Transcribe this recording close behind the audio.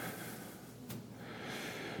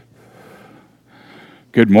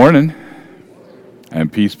Good morning,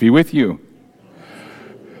 and peace be with you.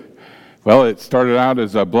 Well, it started out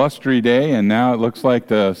as a blustery day, and now it looks like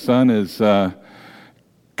the sun is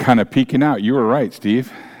kind of peeking out. You were right,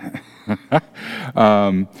 Steve.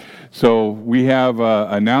 So we have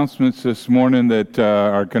announcements this morning that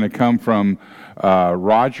are going to come from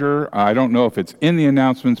Roger. I don't know if it's in the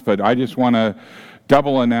announcements, but I just want to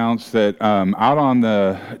double announce that out on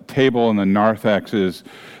the table in the narthexes,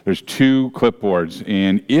 there's 2 clipboards,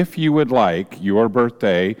 and if you would like your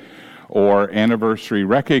birthday or anniversary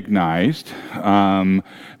recognized,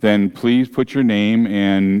 then please put your name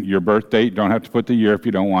and your birth date. Don't have to put the year if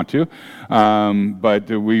you don't want to, but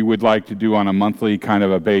we would like to do on a monthly kind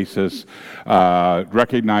of a basis,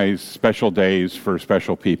 recognize special days for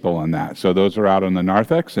special people and that. So those are out on the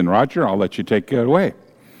narthex, and Roger, I'll let you take it away.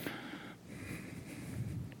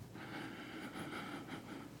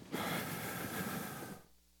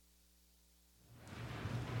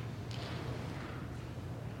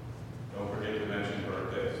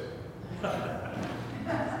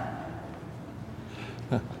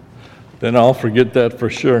 Then I'll forget that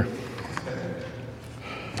for sure.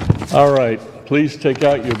 All right, please take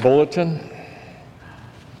out your bulletin.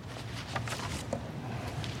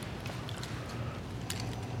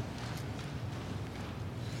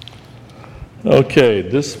 Okay,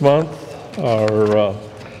 this month our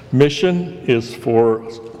mission is for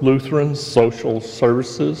Lutheran Social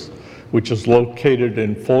Services, which is located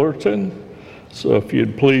in Fullerton. So if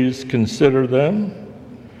you'd please consider them.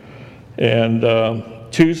 And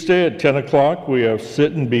Tuesday at 10 o'clock, we have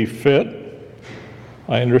Sit and Be Fit.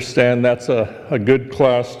 I understand that's a good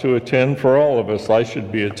class to attend for all of us. I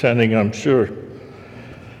should be attending, I'm sure.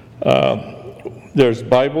 There's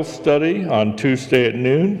Bible study on Tuesday at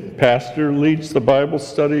noon. Pastor leads the Bible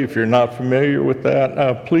study. If you're not familiar with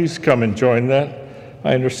that, please come and join that.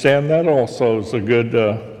 I understand that also is a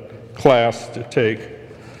good class to take.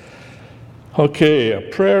 Okay, a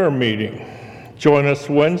prayer meeting. Join us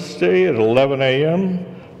Wednesday at 11 a.m.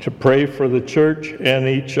 to pray for the church and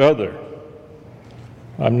each other.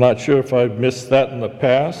 I'm not sure if I've missed that in the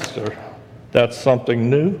past or that's something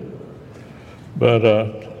new,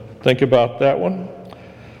 but think about that one.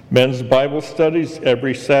 Men's Bible studies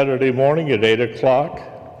every Saturday morning at 8 o'clock.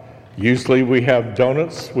 Usually we have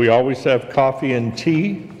donuts. We always have coffee and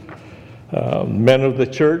tea. Men of the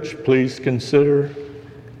church, please consider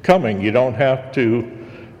coming. You don't have to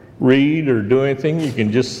read or do anything. You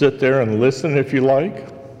can just sit there and listen if you like.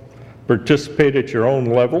 Participate at your own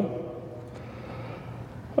level.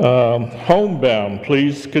 Homebound,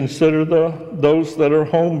 please consider those that are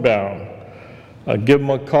homebound. Give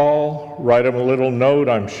them a call, write them a little note.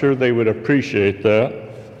 I'm sure they would appreciate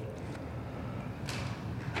that.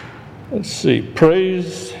 Let's see,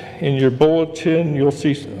 praise in your bulletin. You'll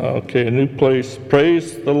see, a new place.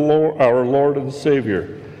 Praise the Lord, our Lord and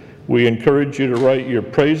Savior. We encourage you to write your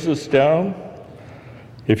praises down.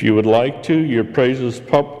 If you would like to, your praises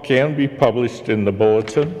can be published in the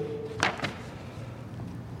bulletin.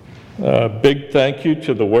 Big thank you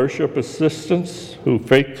to the worship assistants who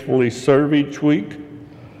faithfully serve each week.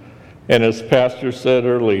 And as Pastor said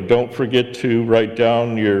earlier, don't forget to write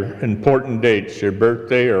down your important dates, your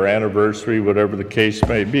birthday or anniversary, whatever the case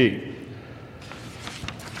may be.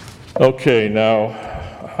 Okay, now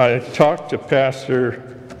I talked to Pastor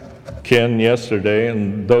Ken yesterday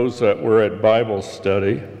and those that were at Bible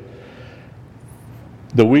study.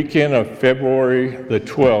 The weekend of February the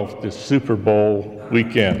 12th is Super Bowl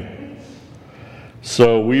weekend.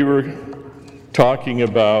 So we were talking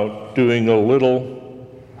about doing a little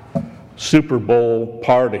Super Bowl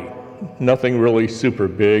party. Nothing really super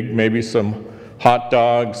big, maybe some hot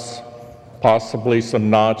dogs, possibly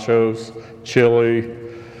some nachos, chili,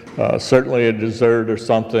 certainly a dessert or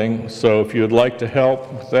something. So if you'd like to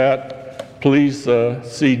help with that, please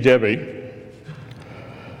see Debbie.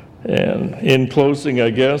 And in closing, I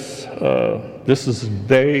guess, this is the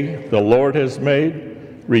day the Lord has made.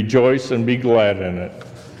 Rejoice and be glad in it.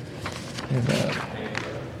 Amen.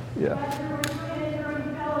 Yeah.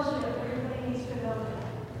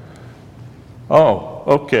 Oh,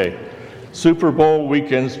 okay. Super Bowl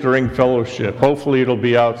weekends during fellowship. Hopefully it'll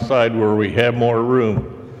be outside where we have more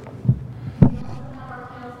room.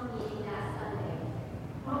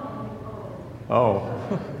 Oh,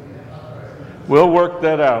 we'll work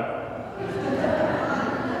that out.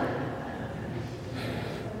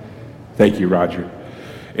 Thank you, Roger.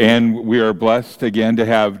 And we are blessed again to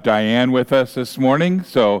have Diane with us this morning.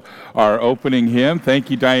 So our opening hymn, thank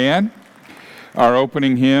you, Diane. Our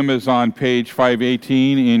opening hymn is on page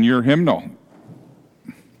 518 in your hymnal.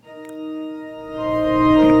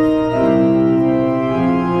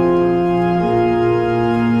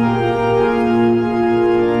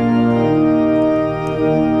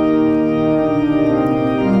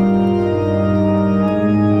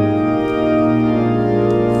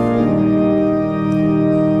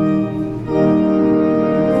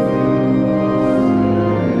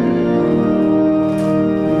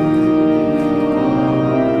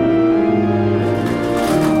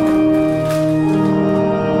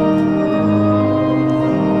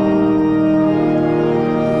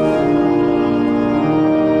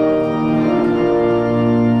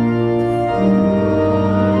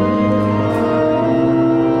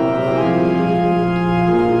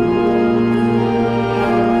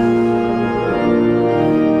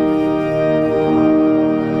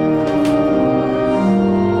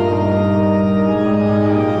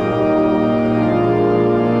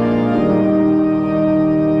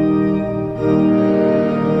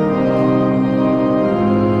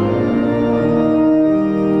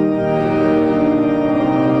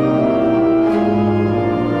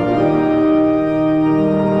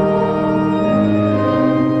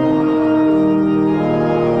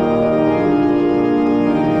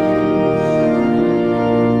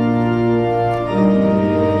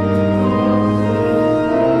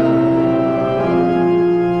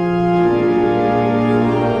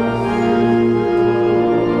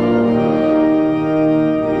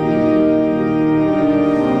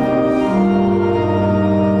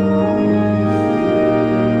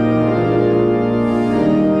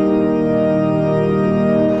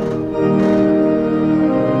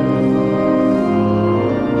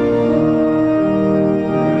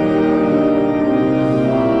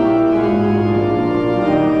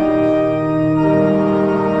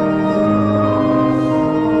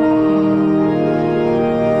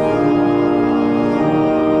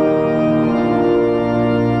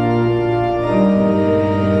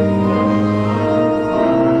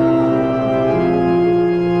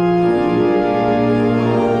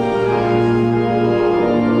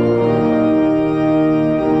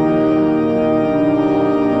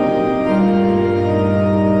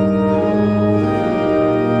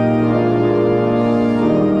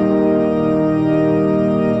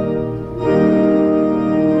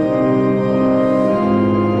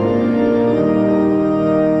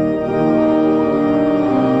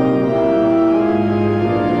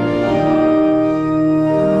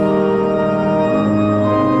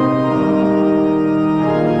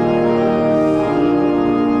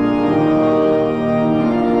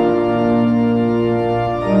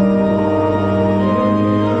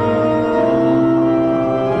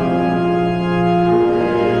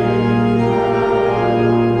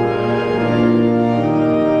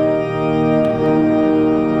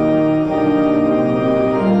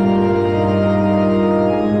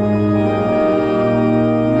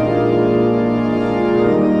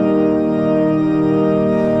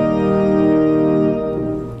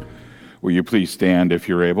 please stand if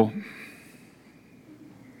you're able?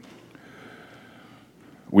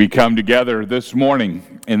 We come together this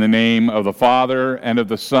morning in the name of the Father, and of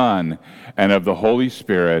the Son, and of the Holy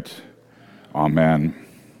Spirit. Amen.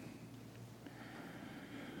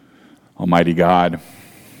 Almighty God,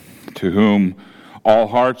 to whom all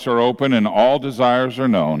hearts are open and all desires are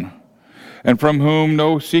known, and from whom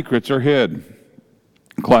no secrets are hid,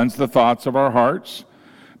 cleanse the thoughts of our hearts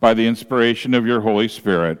by the inspiration of your Holy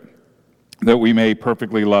Spirit, that we may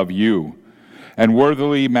perfectly love you and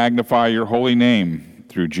worthily magnify your holy name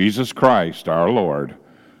through Jesus Christ our Lord.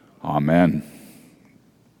 Amen.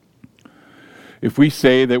 If we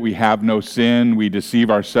say that we have no sin, we deceive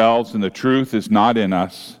ourselves and the truth is not in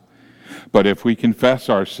us. But if we confess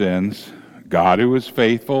our sins, God, who is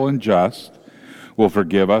faithful and just, will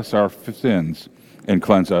forgive us our sins and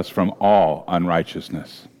cleanse us from all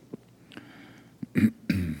unrighteousness.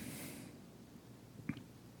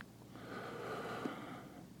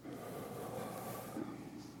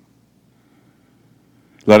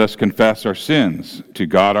 Let us confess our sins to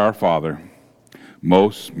God our Father.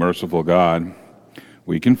 Most merciful God,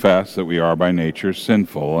 we confess that we are by nature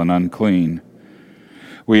sinful and unclean.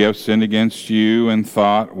 We have sinned against you in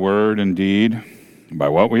thought, word, and deed, by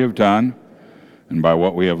what we have done and by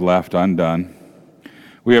what we have left undone.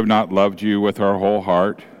 We have not loved you with our whole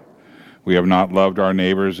heart. We have not loved our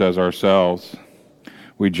neighbors as ourselves.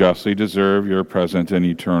 We justly deserve your present and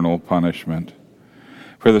eternal punishment.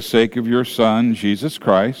 For the sake of your Son, Jesus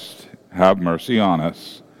Christ, have mercy on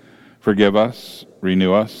us. Forgive us,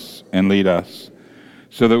 renew us, and lead us,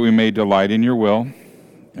 so that we may delight in your will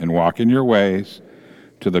and walk in your ways,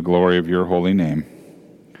 to the glory of your holy name.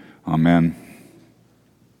 Amen.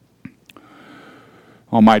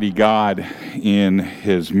 Almighty God, in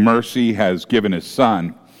his mercy, has given his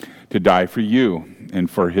Son to die for you, and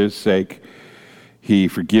for his sake, he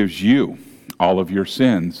forgives you all of your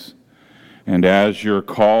sins. And as your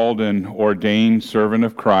called and ordained servant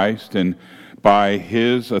of Christ, and by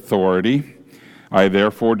his authority, I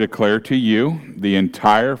therefore declare to you the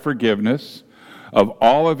entire forgiveness of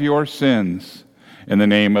all of your sins, in the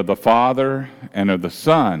name of the Father, and of the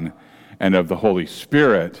Son, and of the Holy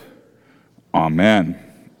Spirit. Amen.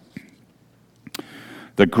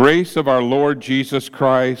 The grace of our Lord Jesus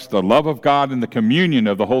Christ, the love of God, and the communion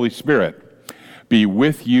of the Holy Spirit be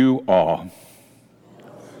with you all.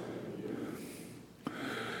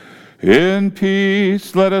 In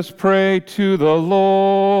peace, let us pray to the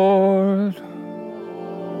Lord.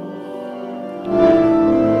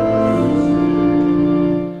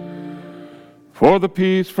 For the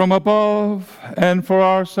peace from above and for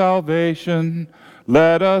our salvation,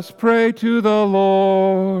 let us pray to the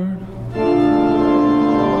Lord.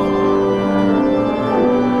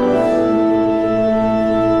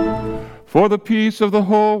 For the peace of the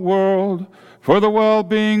whole world, for the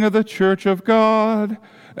well-being of the Church of God,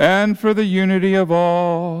 and for the unity of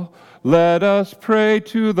all, let us pray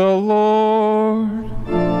to the Lord.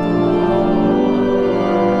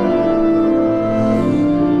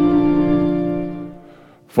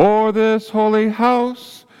 For this holy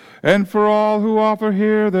house, and for all who offer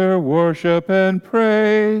here their worship and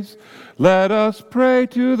praise, let us pray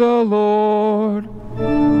to the Lord.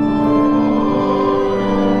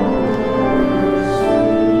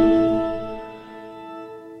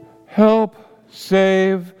 Help,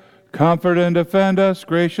 save, comfort, and defend us,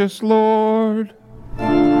 gracious Lord.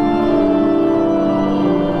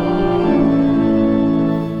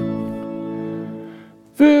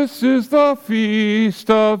 This is the feast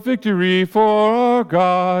of victory for our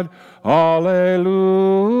God. Alleluia.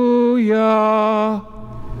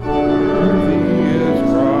 Worthy is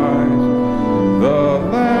Christ, the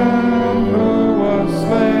Lamb who was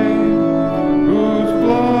slain, whose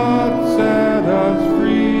blood set us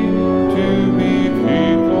free to be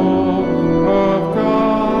people of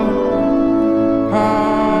God.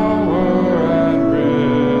 Power and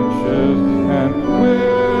riches and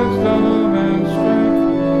wisdom and strength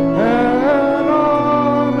and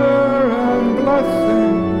honor and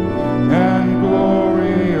blessing and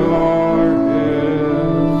glory are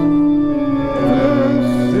his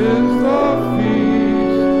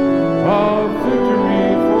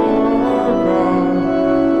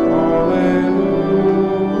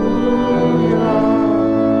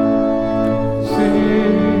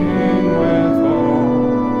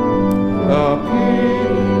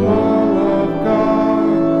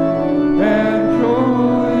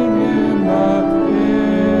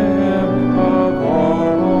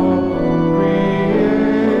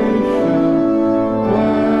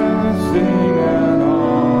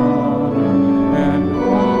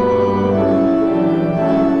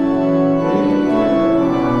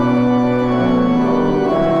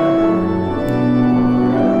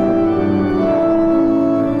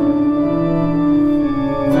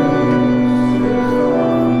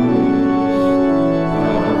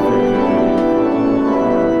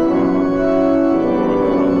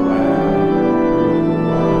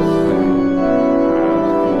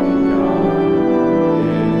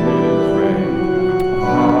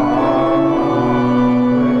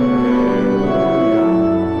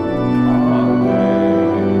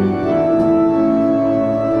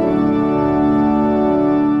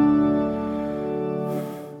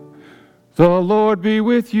Lord be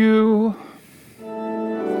with you.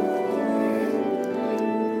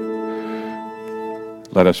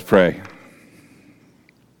 Let us pray.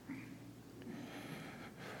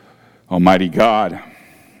 Almighty God,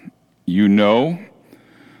 you know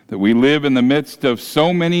that we live in the midst of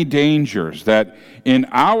so many dangers that in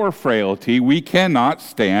our frailty we cannot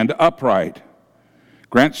stand upright.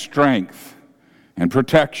 Grant strength and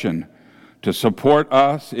protection to support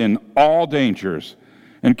us in all dangers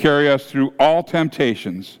and carry us through all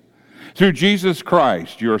temptations. Through Jesus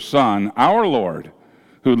Christ, your Son, our Lord,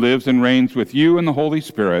 who lives and reigns with you in the Holy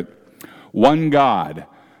Spirit, one God,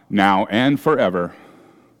 now and forever.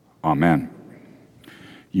 Amen.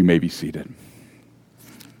 You may be seated.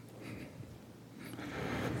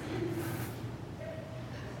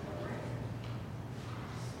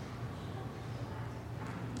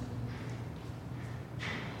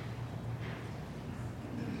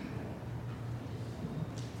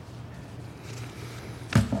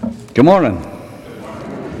 Good morning.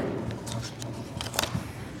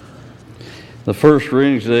 The first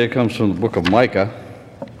reading today comes from the book of Micah.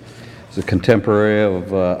 It's a contemporary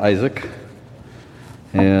of Isaac,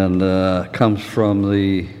 and comes from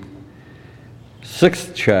the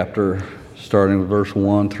 6th chapter, starting with verse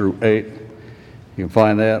 1 through 8. You can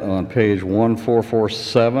find that on page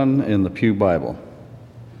 1447 in the Pew Bible.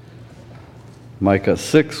 Micah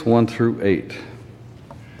 6, 1 through 8.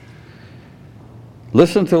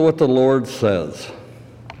 Listen to what the Lord says.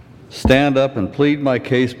 Stand up and plead my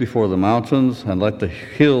case before the mountains, and let the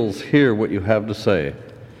hills hear what you have to say.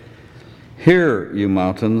 Hear, you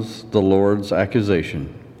mountains, the Lord's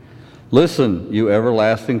accusation. Listen, you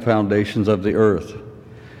everlasting foundations of the earth.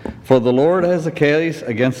 For the Lord has a case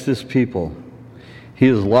against his people. He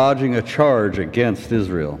is lodging a charge against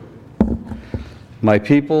Israel. My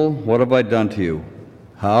people, what have I done to you?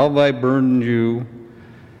 How have I burdened you?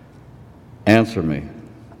 Answer me.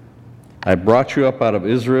 I brought you up out of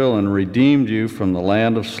Israel and redeemed you from the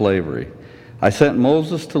land of slavery. I sent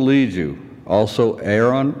Moses to lead you, also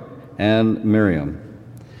Aaron and Miriam.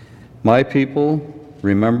 My people,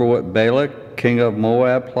 remember what Balak, king of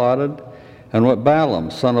Moab, plotted, and what Balaam,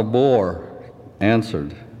 son of Beor,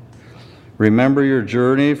 answered. Remember your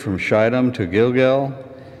journey from Shittim to Gilgal,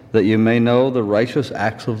 that you may know the righteous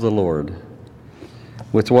acts of the Lord.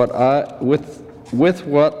 With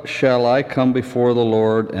what shall I come before the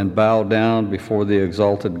Lord and bow down before the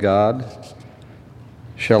exalted God?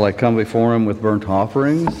 Shall I come before him with burnt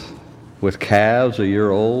offerings, with calves a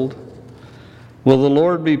year old? Will the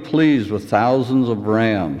Lord be pleased with thousands of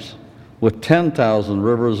rams, with 10,000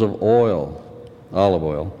 rivers of oil, olive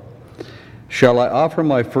oil? Shall I offer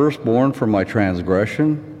my firstborn for my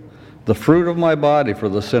transgression, the fruit of my body for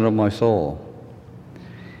the sin of my soul?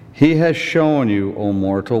 He has shown you, O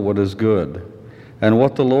mortal, what is good, and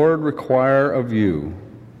what the Lord require of you,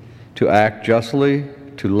 to act justly,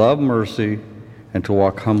 to love mercy, and to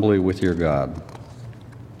walk humbly with your God.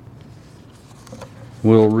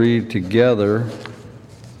 We'll read together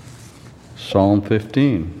Psalm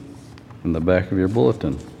 15 in the back of your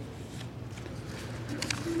bulletin.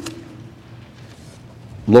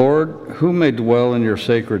 Lord, who may dwell in your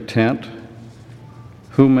sacred tent?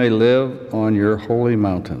 Who may live on your holy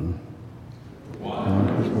mountain? One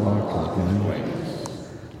whose walk is blameless,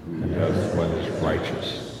 Who does what is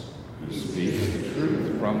righteous, who speaks the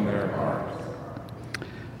truth from their heart.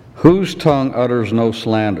 whose tongue utters no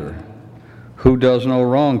slander, who does no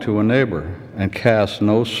wrong to a neighbor, and casts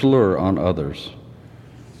no slur on others.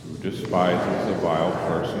 Who despises a vile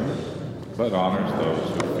person, but honors those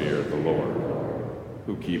who fear the Lord.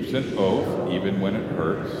 Who keeps an oath even when it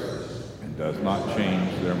hurts, and does not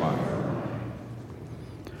change their mind.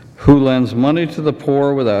 Who lends money to the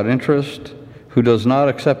poor without interest, who does not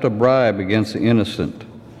accept a bribe against the innocent.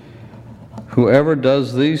 Whoever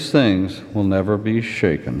does these things will never be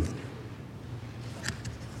shaken.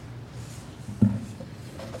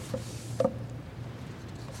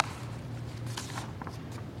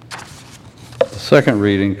 The second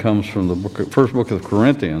reading comes from the first book of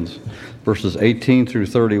Corinthians, verses 18 through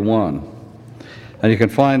 31. And you can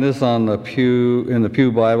find this on the in the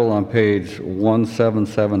Pew Bible on page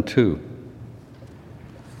 1772.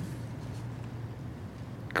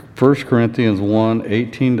 1 Corinthians 1,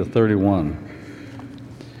 18 to 31.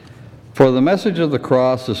 For the message of the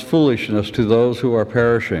cross is foolishness to those who are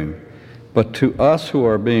perishing, but to us who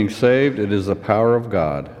are being saved it is the power of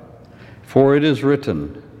God. For it is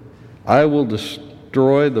written, I will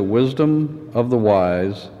destroy the wisdom of the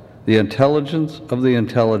wise, the intelligence of the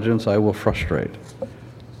intelligent I will frustrate.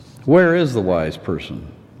 Where is the wise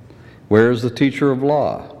person? Where is the teacher of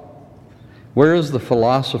law? Where is the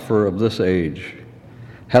philosopher of this age?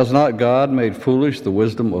 Has not God made foolish the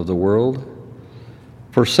wisdom of the world?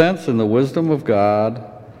 For since in the wisdom of God,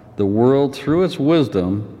 the world through its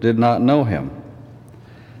wisdom did not know him,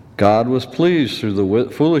 God was pleased through the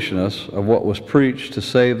foolishness of what was preached to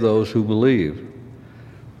save those who believe.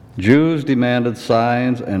 Jews demanded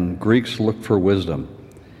signs and Greeks looked for wisdom.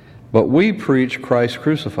 But we preach Christ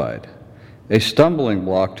crucified, a stumbling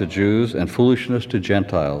block to Jews and foolishness to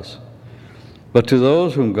Gentiles. But to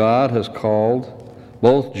those whom God has called,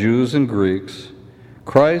 both Jews and Greeks,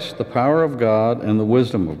 Christ, the power of God and the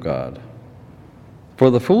wisdom of God. For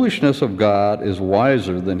the foolishness of God is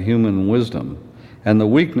wiser than human wisdom, and the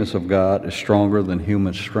weakness of God is stronger than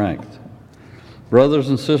human strength. Brothers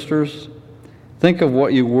and sisters, think of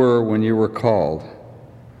what you were when you were called.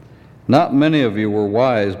 Not many of you were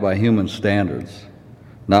wise by human standards.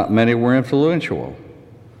 Not many were influential.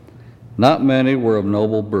 Not many were of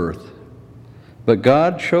noble birth. But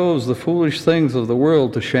God chose the foolish things of the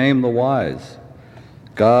world to shame the wise.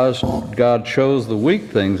 God chose the weak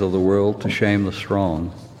things of the world to shame the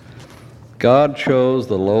strong. God chose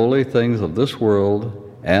the lowly things of this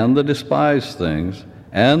world and the despised things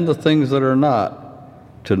and the things that are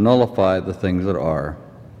not to nullify the things that are,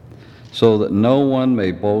 so that no one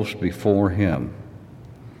may boast before him.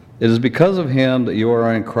 It is because of him that you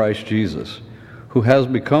are in Christ Jesus, who has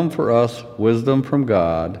become for us wisdom from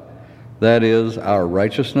God, that is, our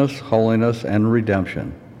righteousness, holiness, and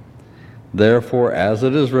redemption. Therefore, as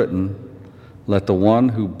it is written, let the one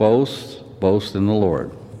who boasts, boast in the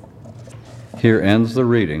Lord. Here ends the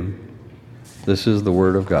reading. This is the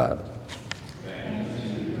word of God.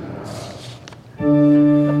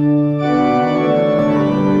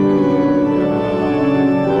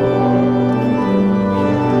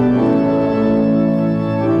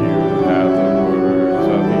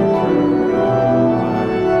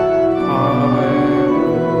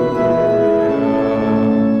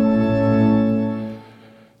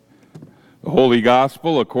 Holy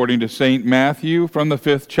Gospel according to St. Matthew from the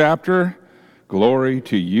 5th chapter. Glory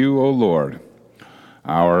to you, O Lord.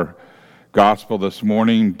 Our Gospel this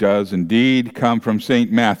morning does indeed come from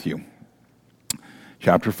St. Matthew,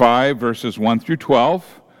 chapter 5, verses 1 through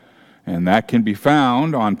 12, and that can be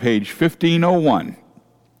found on page 1501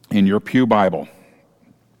 in your pew Bible.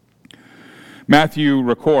 Matthew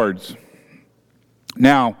records,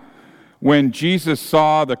 "Now, when Jesus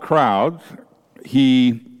saw the crowd,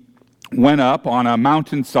 he went up on a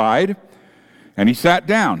mountainside, and he sat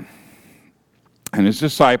down. And his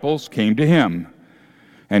disciples came to him,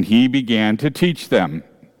 and he began to teach them.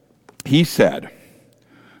 He said,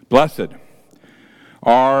 'Blessed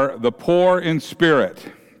are the poor in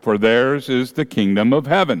spirit, for theirs is the kingdom of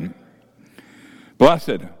heaven.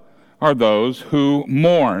 Blessed are those who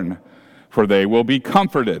mourn, for they will be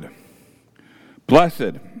comforted.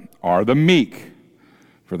 Blessed are the meek,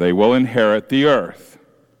 for they will inherit the earth.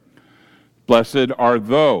 Blessed are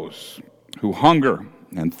those who hunger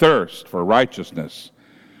and thirst for righteousness,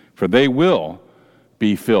 for they will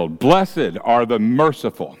be filled. Blessed are the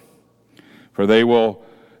merciful, for they will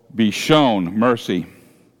be shown mercy.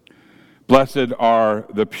 Blessed are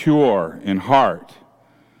the pure in heart,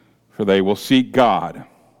 for they will seek God.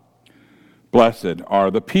 Blessed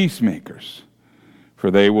are the peacemakers,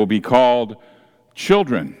 for they will be called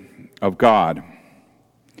children of God.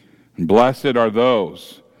 And blessed are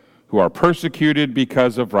those who are persecuted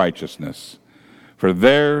because of righteousness, for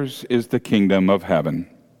theirs is the kingdom of heaven.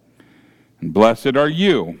 And blessed are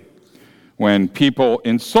you when people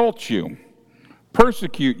insult you,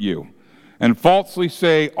 persecute you, and falsely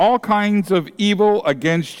say all kinds of evil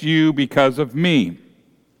against you because of me.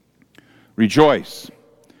 Rejoice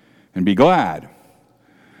and be glad,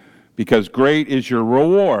 because great is your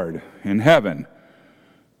reward in heaven.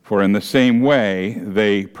 For in the same way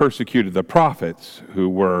they persecuted the prophets who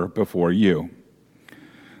were before you.'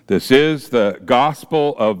 This is the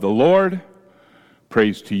gospel of the Lord.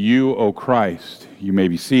 Praise to you, O Christ." You may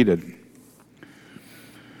be seated.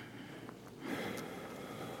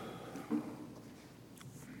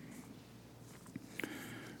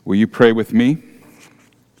 Will you pray with me?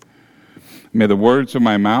 May the words of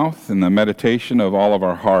my mouth and the meditation of all of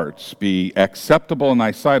our hearts be acceptable in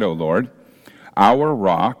thy sight, O Lord, our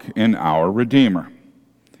rock and our Redeemer.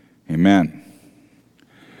 Amen.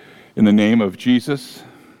 In the name of Jesus,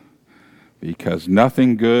 because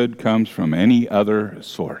nothing good comes from any other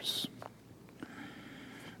source.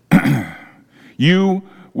 You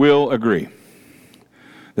will agree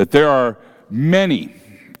that there are many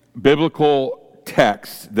biblical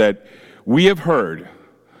texts that we have heard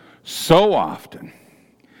so often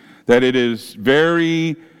that it is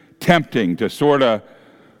very tempting to sort of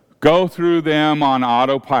go through them on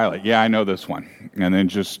autopilot. Yeah, I know this one. And then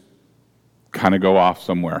just kind of go off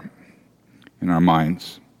somewhere in our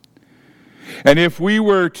minds. And if we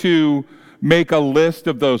were to make a list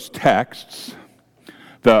of those texts,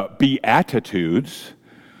 the Beatitudes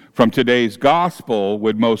from today's gospel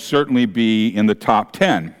would most certainly be in the top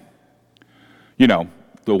 10. You know,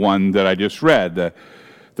 the one that I just read,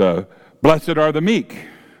 the blessed are the meek,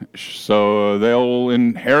 so they'll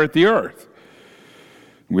inherit the earth.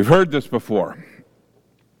 We've heard this before.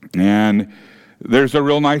 And there's a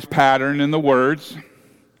real nice pattern in the words,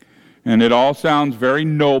 and it all sounds very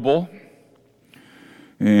noble.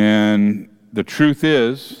 And the truth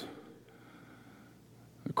is,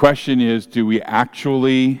 the question is, do we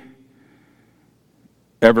actually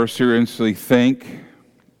ever seriously think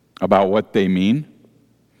about what they mean?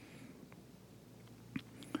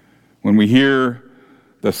 When we hear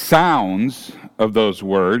the sounds of those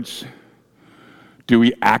words, do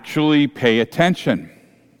we actually pay attention?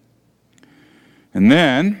 And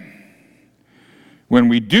then, when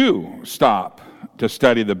we do stop to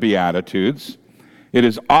study the Beatitudes, it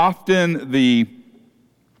is often the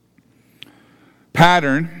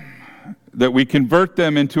pattern that we convert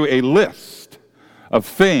them into a list of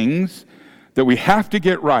things that we have to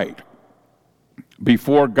get right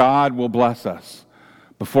before God will bless us,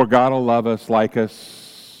 before God will love us, like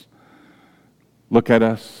us, look at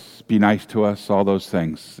us, be nice to us, all those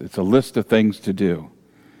things. It's a list of things to do.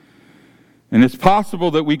 And it's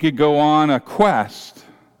possible that we could go on a quest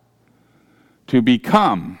to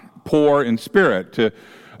become poor in spirit, to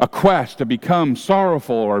a quest to become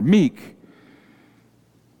sorrowful or meek.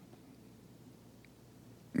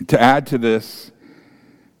 To add to this,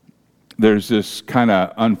 there's this kind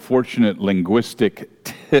of unfortunate linguistic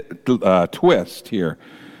twist here.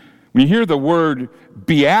 When you hear the word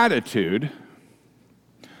beatitude,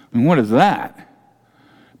 I mean, what is that?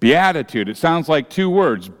 Beatitude, it sounds like two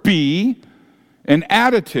words, be and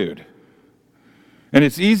attitude. And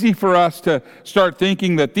it's easy for us to start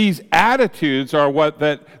thinking that these attitudes are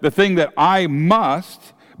the thing that I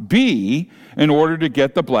must be in order to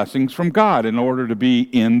get the blessings from God, in order to be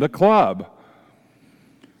in the club.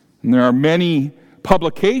 And there are many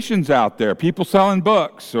publications out there, people selling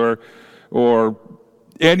books or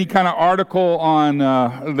any kind of article on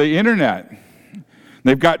the internet.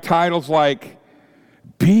 They've got titles like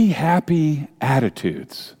Be Happy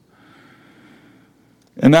Attitudes.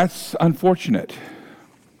 And that's unfortunate.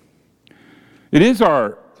 It is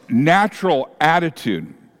our natural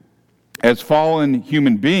attitude as fallen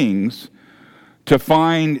human beings to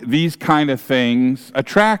find these kind of things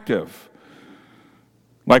attractive.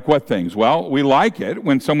 Like what things? Well, we like it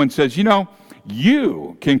when someone says, you know,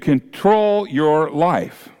 you can control your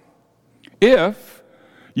life if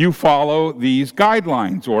you follow these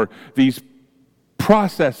guidelines or these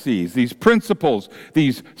processes, these principles,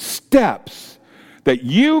 these steps that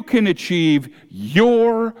you can achieve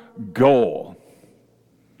your goal.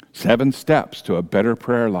 7 steps to a better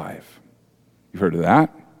prayer life. You've heard of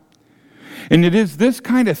that? And it is this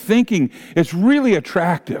kind of thinking, it's really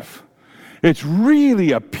attractive. It's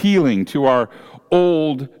really appealing to our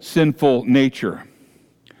old sinful nature.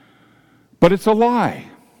 But it's a lie.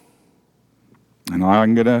 And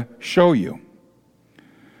I'm going to show you.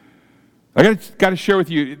 I got to share with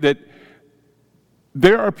you that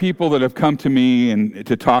there are people that have come to me and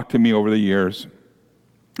to talk to me over the years,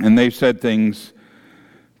 and they've said things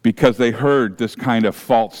because they heard this kind of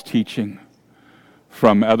false teaching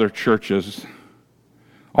from other churches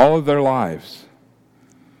all of their lives.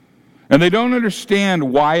 And they don't understand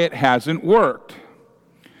why it hasn't worked.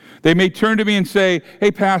 They may turn to me and say,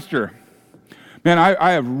 hey, Pastor, man,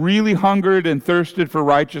 I have really hungered and thirsted for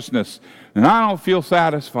righteousness, and I don't feel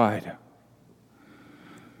satisfied.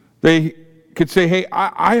 They could say, hey,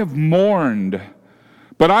 I have mourned,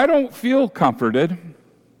 but I don't feel comforted.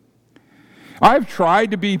 I've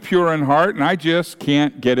tried to be pure in heart, and I just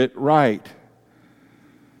can't get it right.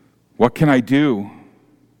 What can I do?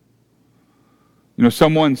 You know,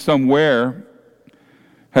 someone somewhere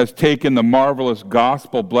has taken the marvelous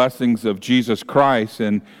gospel blessings of Jesus Christ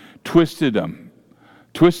and twisted them,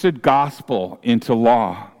 twisted gospel into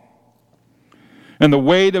law. And the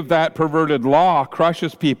weight of that perverted law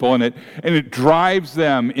crushes people, and it drives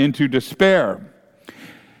them into despair.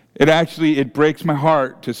 It breaks my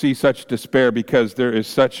heart to see such despair because there is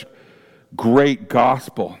such great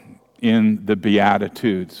gospel in the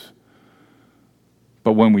Beatitudes.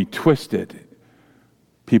 But when we twist it,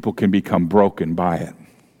 people can become broken by it.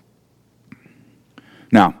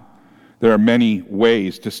 Now, there are many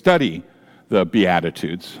ways to study the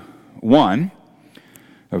Beatitudes. One,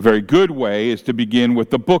 a very good way, is to begin with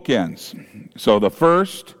the bookends. So the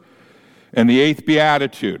first and the eighth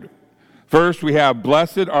beatitude. First, we have,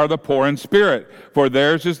 blessed are the poor in spirit, for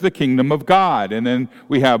theirs is the kingdom of God. And then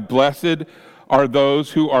we have, blessed are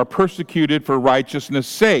those who are persecuted for righteousness'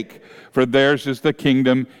 sake, for theirs is the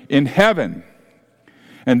kingdom in heaven.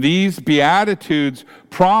 And these beatitudes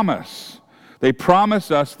they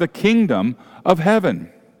promise us the kingdom of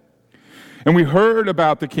heaven. And we heard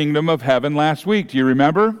about the kingdom of heaven last week. Do you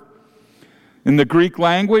remember? In the Greek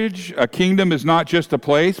language, a kingdom is not just a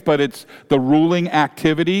place, but it's the ruling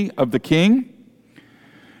activity of the king.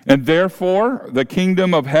 And therefore, the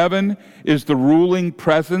kingdom of heaven is the ruling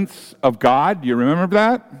presence of God. Do you remember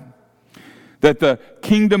that? That the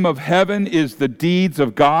kingdom of heaven is the deeds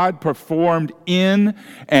of God performed in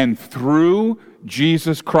and through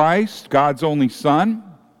Jesus Christ, God's only Son.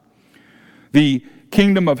 The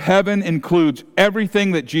kingdom of heaven includes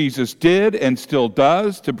everything that Jesus did and still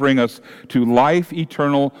does to bring us to life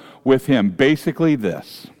eternal with him. Basically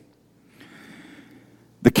this: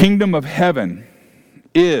 the kingdom of heaven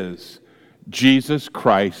is Jesus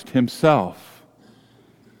Christ himself.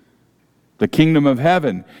 The kingdom of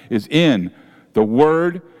heaven is in the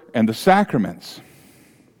Word and the sacraments.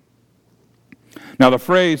 Now, the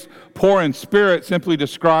phrase poor in spirit simply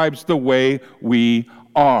describes the way we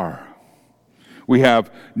are. We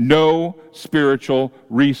have no spiritual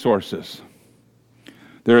resources.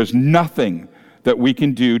 There is nothing that we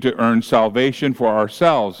can do to earn salvation for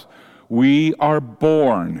ourselves. We are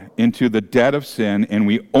born into the debt of sin, and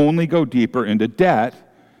we only go deeper into debt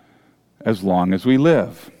as long as we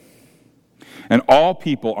live. And all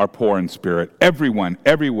people are poor in spirit, everyone,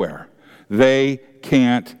 everywhere. They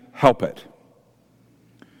can't help it.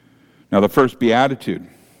 Now, the first beatitude,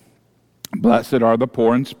 blessed are the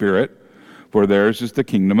poor in spirit, for theirs is the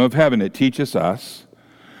kingdom of heaven. It teaches us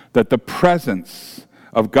that the presence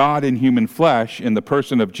of God in human flesh in the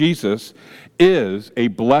person of Jesus is a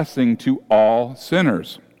blessing to all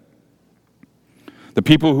sinners. The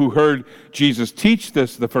people who heard Jesus teach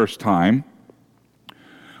this the first time,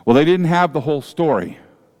 well, they didn't have the whole story,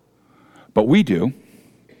 but we do.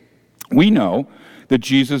 We know that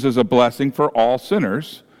Jesus is a blessing for all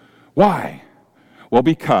sinners. Why? Well,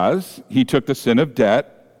 because he took the sin of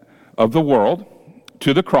debt of the world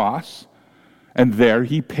to the cross, and there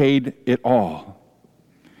he paid it all.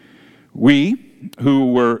 We,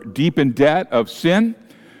 who were deep in debt of sin,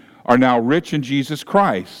 are now rich in Jesus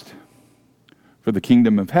Christ, for the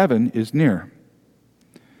kingdom of heaven is near.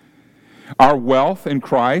 Our wealth in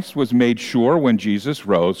Christ was made sure when Jesus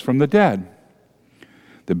rose from the dead.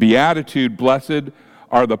 The beatitude, blessed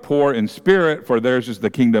are the poor in spirit, for theirs is the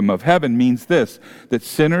kingdom of heaven, means this, that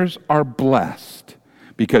sinners are blessed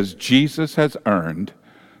because Jesus has earned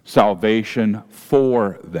salvation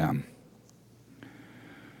for them.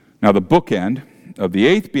 Now, the bookend of the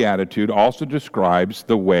eighth beatitude also describes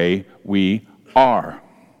the way we are.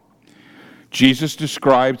 Jesus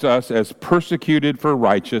describes us as persecuted for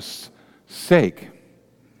righteous sake.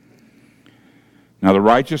 Now, the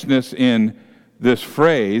righteousness in this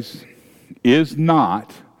phrase is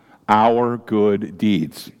not our good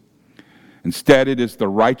deeds. Instead, it is the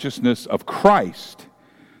righteousness of Christ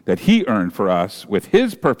that he earned for us with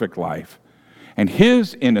his perfect life and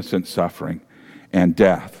his innocent suffering and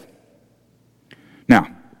death. Now,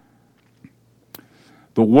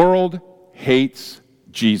 the world hates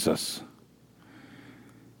Jesus,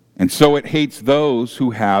 and so it hates those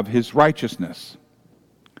who have his righteousness.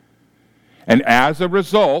 And as a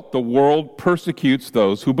result, the world persecutes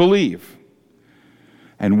those who believe.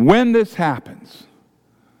 And when this happens,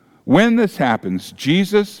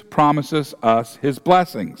 Jesus promises us his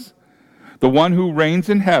blessings. The one who reigns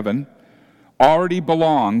in heaven already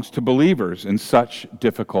belongs to believers in such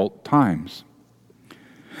difficult times.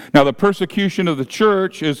 Now, the persecution of the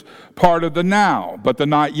church is part of the now, but the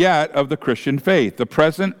not yet of the Christian faith. The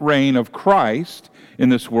present reign of Christ in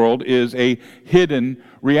this world is a hidden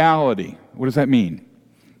reality. What does that mean?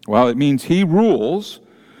 Well, it means he rules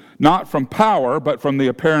not from power, but from the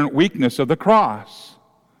apparent weakness of the cross.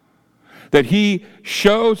 That he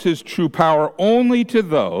shows his true power only to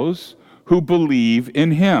those who believe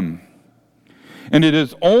in him. And it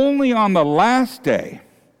is only on the last day,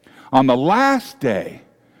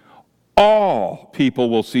 all people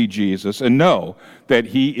will see Jesus and know that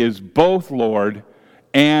he is both Lord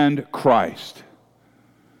and Christ.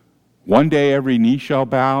 One day every knee shall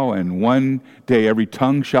bow, and one day every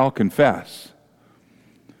tongue shall confess.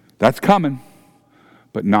 That's coming,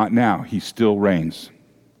 but not now. He still reigns.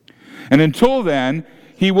 And until then,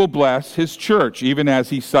 he will bless his church, even as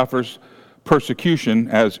he suffers persecution,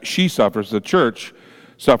 as she suffers, the church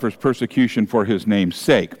suffers persecution for his name's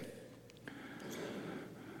sake.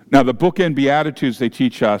 Now, the bookend Beatitudes, they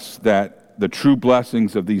teach us that the true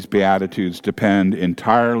blessings of these Beatitudes depend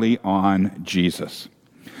entirely on Jesus.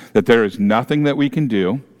 That there is nothing that we can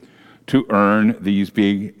do to earn these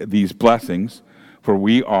blessings, for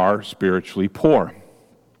we are spiritually poor.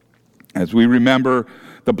 As we remember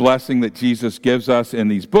the blessing that Jesus gives us in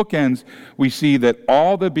these bookends, we see that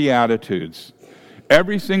all the Beatitudes,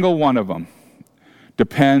 every single one of them,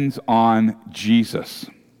 depends on Jesus.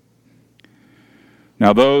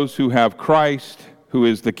 Now, those who have Christ, who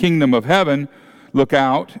is the kingdom of heaven, look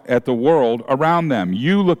out at the world around them.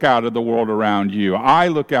 You look out at the world around you. I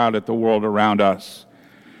look out at the world around us.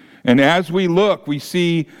 And as we look, we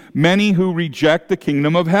see many who reject the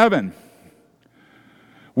kingdom of heaven.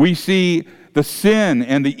 We see the sin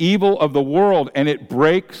and the evil of the world, and it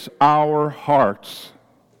breaks our hearts.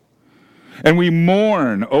 And we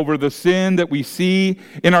mourn over the sin that we see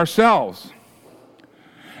in ourselves.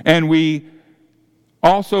 And we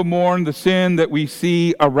also mourn the sin that we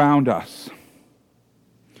see around us.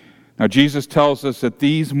 Now, Jesus tells us that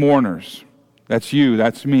these mourners, that's you,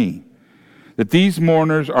 that's me, that these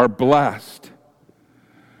mourners are blessed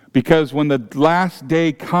because when the last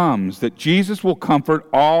day comes, that Jesus will comfort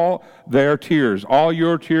all their tears, all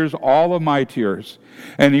your tears, all of my tears,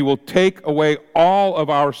 and he will take away all of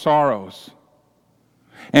our sorrows.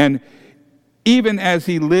 And even as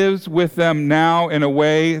he lives with them now in a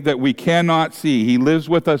way that we cannot see, he lives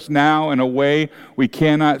with us now in a way we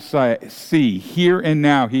cannot see. Here and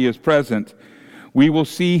now he is present. We will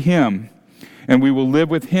see him, and we will live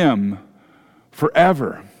with him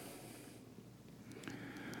forever.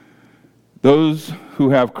 Those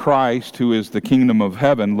who have Christ, who is the kingdom of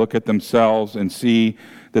heaven, look at themselves and see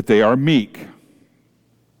that they are meek.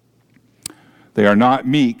 They are not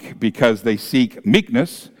meek because they seek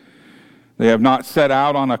meekness. They have not set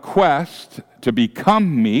out on a quest to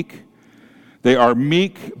become meek. They are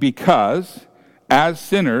meek because, as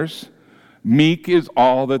sinners, meek is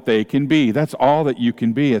all that they can be. That's all that you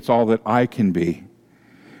can be. It's all that I can be.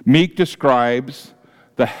 Meek describes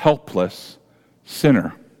the helpless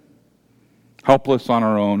sinner. Helpless on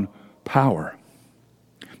our own power.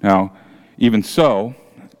 Now, even so,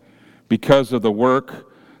 because of the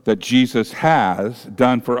work that Jesus has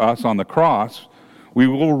done for us on the cross, we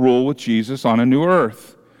will rule with Jesus on a new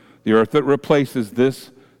earth, the earth that replaces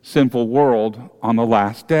this sinful world on the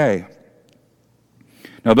last day.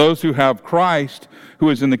 Now, those who have Christ, who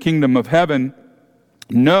is in the kingdom of heaven,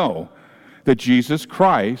 know that Jesus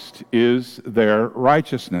Christ is their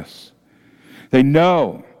righteousness. They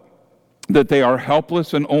know that they are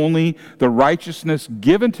helpless and only the righteousness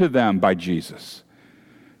given to them by Jesus,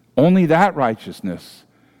 only that righteousness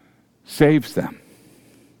saves them.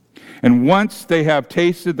 And once they have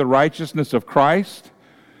tasted the righteousness of Christ,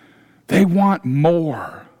 they want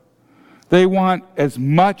more. They want as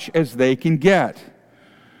much as they can get.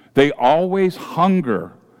 They always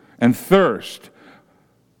hunger and thirst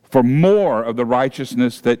for more of the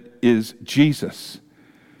righteousness that is Jesus.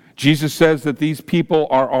 Jesus says that these people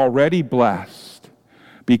are already blessed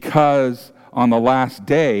because on the last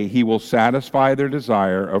day he will satisfy their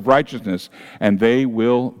desire of righteousness and they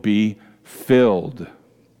will be filled.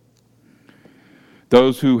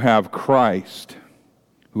 Those who have Christ,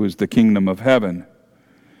 who is the kingdom of heaven,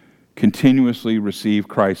 continuously receive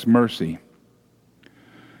Christ's mercy.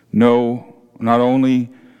 No, not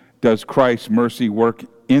only does Christ's mercy work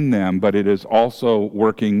in them, but it is also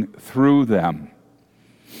working through them.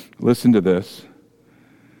 Listen to this.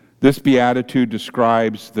 This beatitude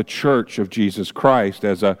describes the church of Jesus Christ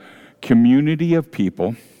as a community of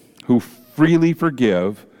people who freely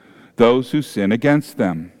forgive those who sin against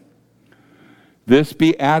them. This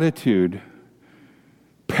beatitude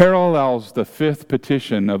parallels the fifth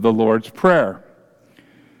petition of the Lord's Prayer,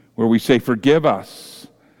 where we say, "Forgive us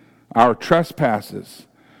our trespasses,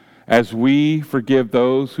 as we forgive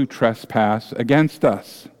those who trespass against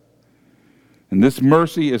us." And this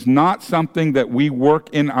mercy is not something that we work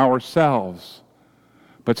in ourselves,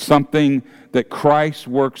 but something that Christ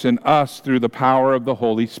works in us through the power of the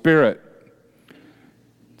Holy Spirit.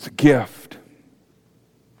 It's a gift.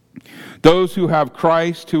 Those who have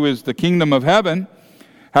Christ, who is the kingdom of heaven,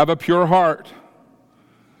 have a pure heart.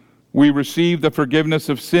 We receive the forgiveness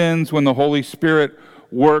of sins when the Holy Spirit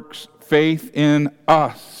works faith in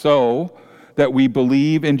us so that we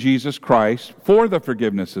believe in Jesus Christ for the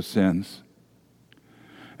forgiveness of sins.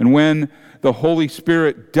 And when the Holy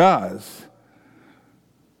Spirit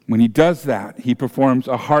when he does that, he performs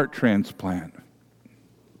a heart transplant.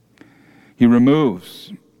 He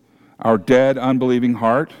removes our dead, unbelieving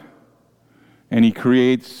heart, and he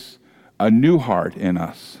creates a new heart in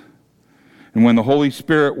us. And when the Holy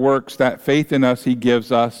Spirit works that faith in us, he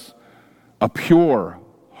gives us a pure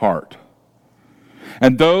heart,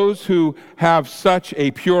 And those who have such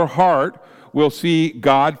a pure heart will see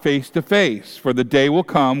God face to face, for the day will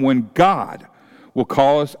come when God will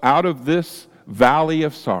call us out of this valley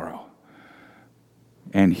of sorrow,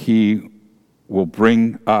 and He will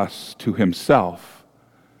bring us to Himself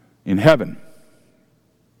in heaven.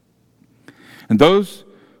 And those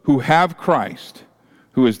who have Christ,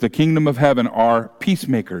 who is the kingdom of heaven, are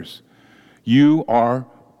peacemakers. You are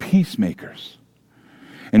peacemakers.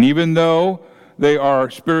 And even though they are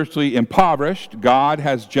spiritually impoverished, God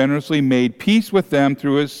has generously made peace with them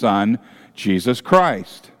through His Son, Jesus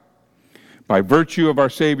Christ, by virtue of our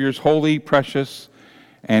Savior's holy, precious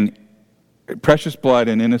blood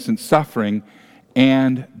and innocent suffering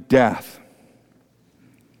and death.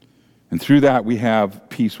 And through that we have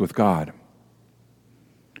peace with God.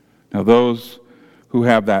 Now those who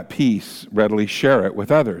have that peace readily share it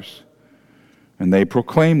with others, and they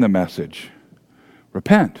proclaim the message,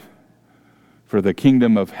 repent, for the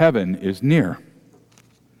kingdom of heaven is near.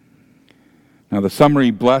 Now the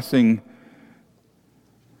summary blessing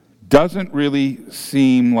doesn't really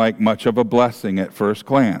seem like much of a blessing at first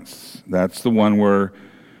glance. That's the one where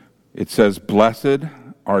it says, blessed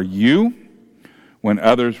are you when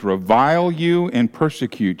others revile you and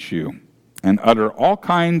persecute you and utter all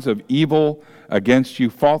kinds of evil against you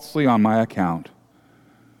falsely on my account.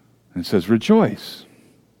 And it says, rejoice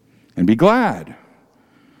and be glad,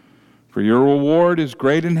 for your reward is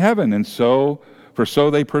great in heaven, and so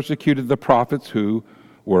they persecuted the prophets who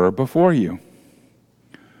were before you.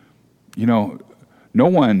 You know, no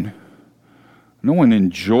one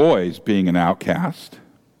enjoys being an outcast,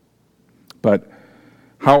 but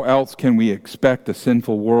how else can we expect a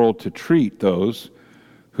sinful world to treat those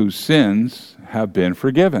whose sins have been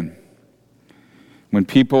forgiven? When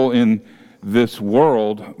people in this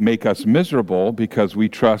world make us miserable because we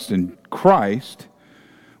trust in Christ,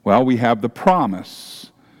 well, we have the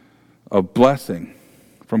promise of blessing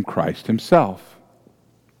from Christ Himself.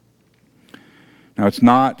 Now, it's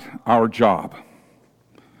not our job.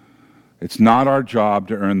 It's not our job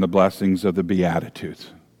to earn the blessings of the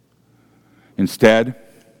Beatitudes. Instead,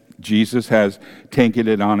 Jesus has taken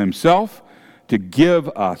it on Himself to give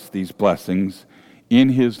us these blessings in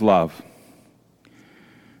His love.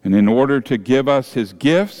 And in order to give us His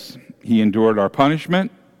gifts, He endured our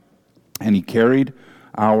punishment and He carried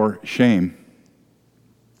our shame.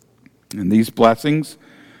 And these blessings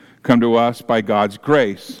come to us by God's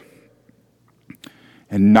grace.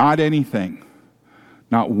 And not anything,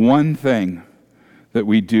 not one thing that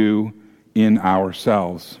we do in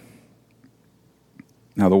ourselves.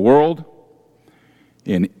 Now the world,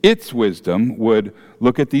 in its wisdom, would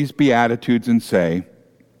look at these Beatitudes and say,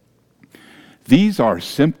 these are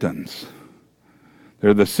symptoms.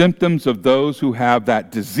 They're the symptoms of those who have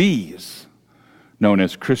that disease known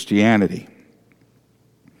as Christianity.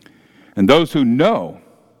 And those who know,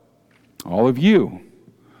 all of you,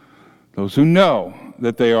 those who know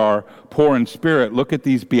that they are poor in spirit, look at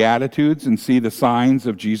these Beatitudes and see the signs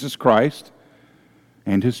of Jesus Christ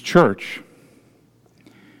and His church.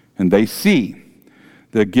 And they see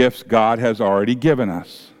the gifts God has already given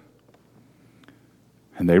us.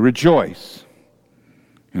 And they rejoice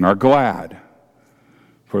and are glad,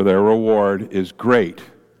 for their reward is great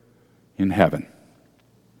in heaven.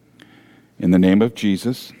 In the name of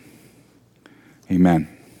Jesus,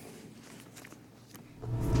 amen.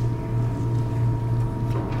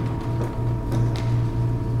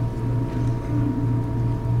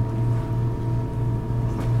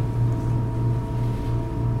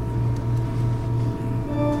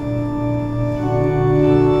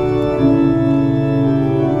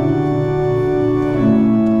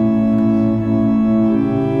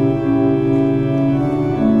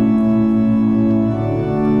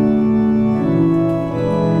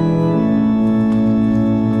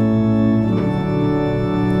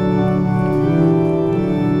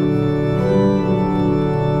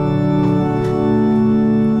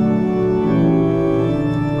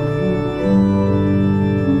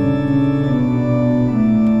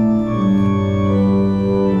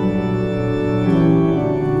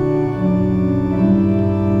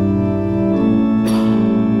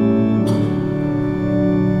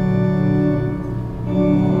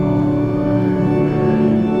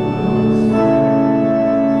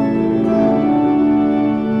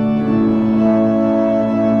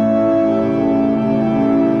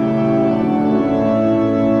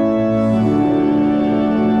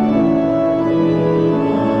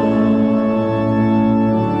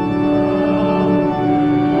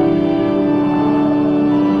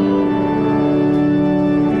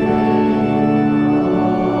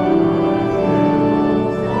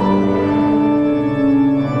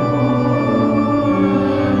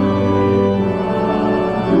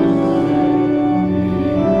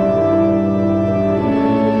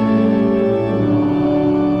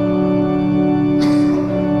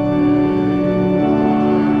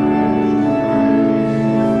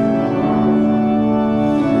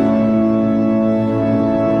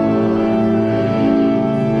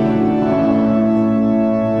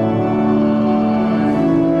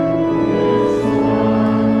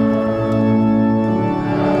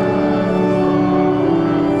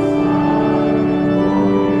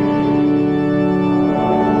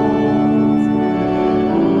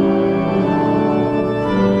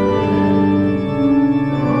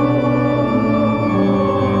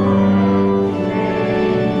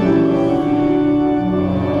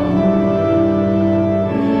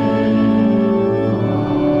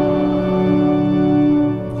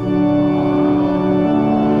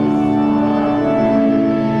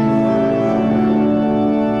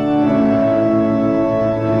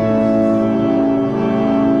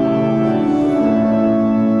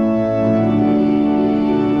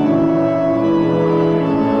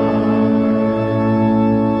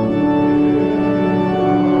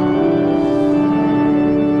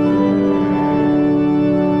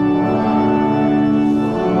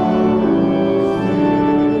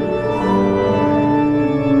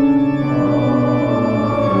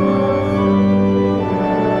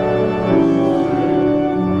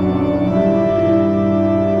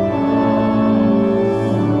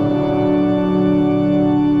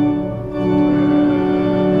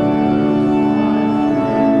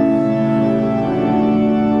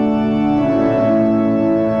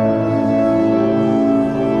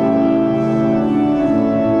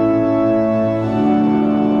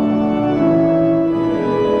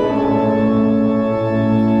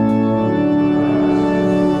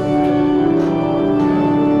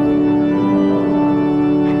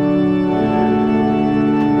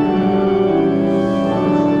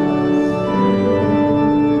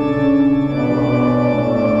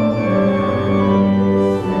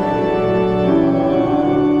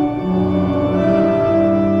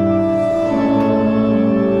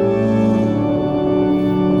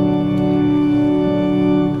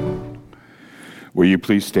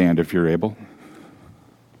 please stand if you're able?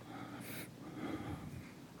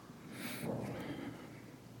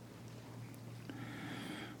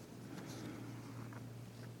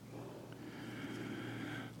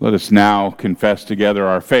 Let us now confess together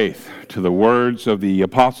our faith to the words of the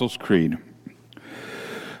Apostles' Creed.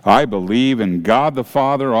 I believe in God the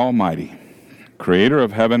Father Almighty, creator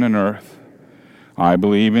of heaven and earth. I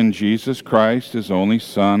believe in Jesus Christ, his only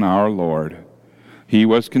Son, our Lord. He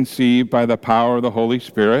was conceived by the power of the Holy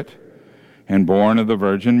Spirit and born of the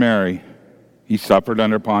Virgin Mary. He suffered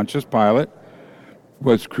under Pontius Pilate,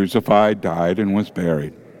 was crucified, died, and was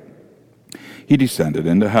buried. He descended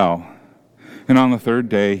into hell, and on the third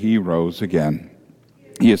day he rose again.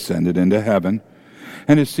 He ascended into heaven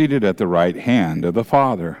and is seated at the right hand of the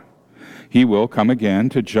Father. He will come again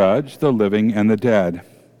to judge the living and the dead.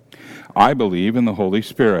 I believe in the Holy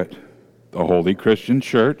Spirit, the holy Christian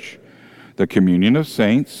Church, the communion of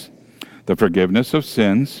saints, the forgiveness of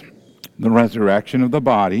sins, the resurrection of the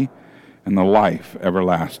body, and the life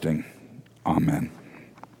everlasting. Amen.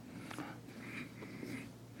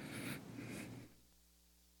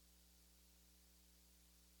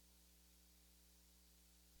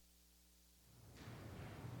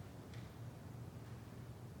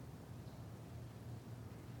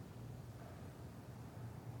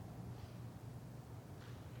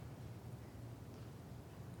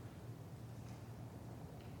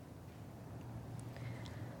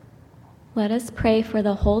 Let us pray for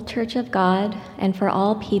the whole Church of God and for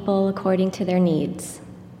all people according to their needs.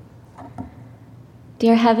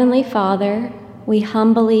 Dear Heavenly Father, we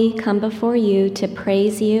humbly come before you to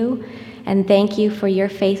praise you and thank you for your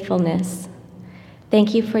faithfulness.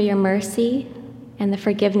 Thank you for your mercy and the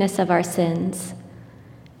forgiveness of our sins.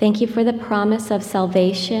 Thank you for the promise of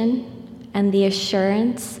salvation and the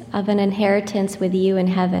assurance of an inheritance with you in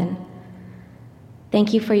heaven.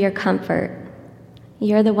 Thank you for your comfort.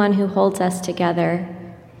 You're the one who holds us together.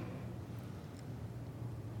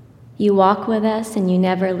 You walk with us and you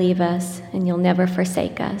never leave us and you'll never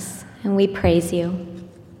forsake us. And we praise you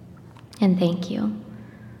and thank you.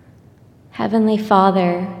 Heavenly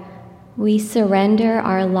Father, we surrender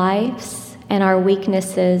our lives and our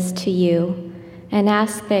weaknesses to you and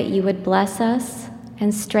ask that you would bless us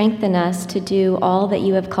and strengthen us to do all that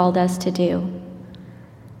you have called us to do.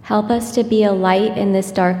 Help us to be a light in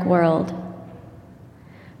this dark world.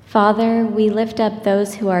 Father, we lift up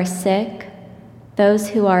those who are sick, those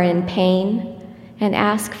who are in pain, and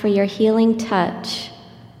ask for your healing touch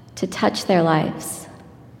to touch their lives.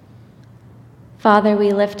 Father,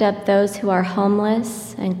 we lift up those who are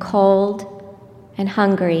homeless and cold and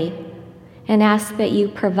hungry, and ask that you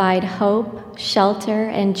provide hope, shelter,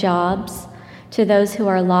 and jobs to those who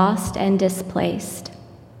are lost and displaced.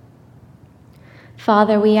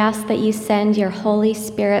 Father, we ask that you send your Holy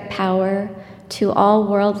Spirit power to all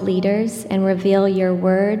world leaders and reveal your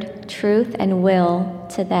word, truth, and will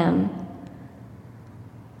to them.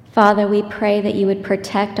 Father, we pray that you would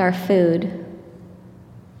protect our food.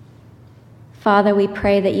 Father, we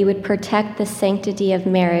pray that you would protect the sanctity of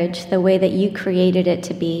marriage the way that you created it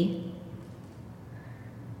to be.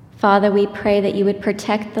 Father, we pray that you would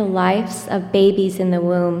protect the lives of babies in the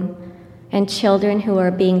womb and children who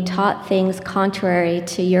are being taught things contrary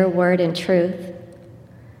to your word and truth.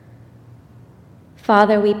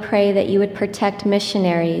 Father, we pray that you would protect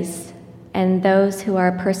missionaries and those who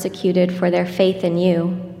are persecuted for their faith in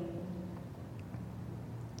you.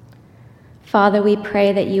 Father, we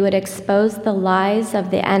pray that you would expose the lies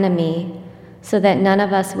of the enemy so that none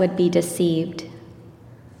of us would be deceived.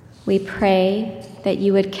 We pray that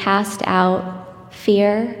you would cast out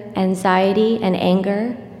fear, anxiety, and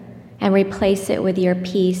anger and replace it with your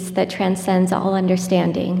peace that transcends all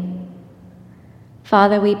understanding.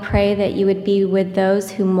 Father, we pray that you would be with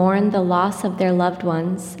those who mourn the loss of their loved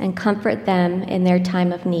ones and comfort them in their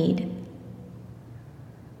time of need.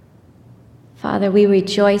 Father, we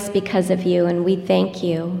rejoice because of you, and we thank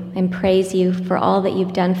you and praise you for all that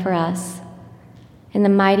you've done for us. In the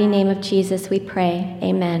mighty name of Jesus we pray,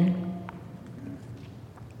 amen.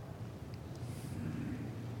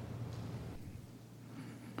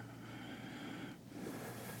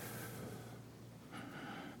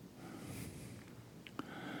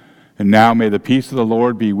 And now may the peace of the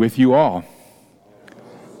Lord be with you all.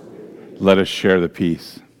 Let us share the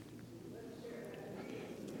peace.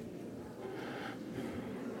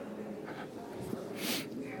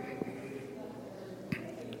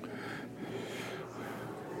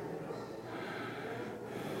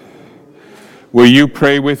 Will you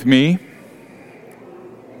pray with me?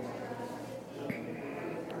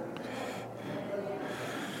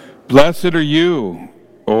 Blessed are you,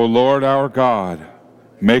 O Lord our God,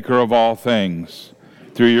 maker of all things.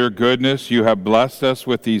 Through your goodness, you have blessed us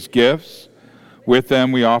with these gifts. With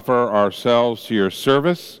them, we offer ourselves to your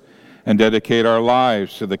service and dedicate our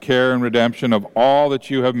lives to the care and redemption of all that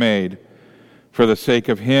you have made, for the sake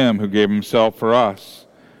of him who gave himself for us,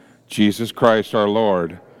 Jesus Christ our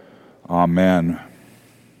Lord. Amen.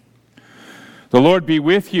 The Lord be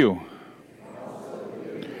with you.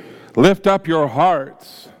 Lift up your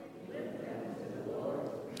hearts.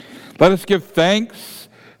 Let us give thanks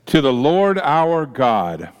to the Lord our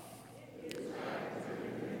God.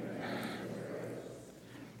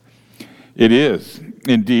 It is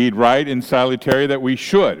indeed right and salutary that we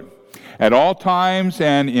should, at all times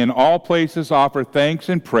and in all places, offer thanks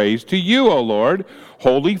and praise to you, O Lord,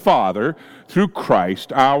 Holy Father, through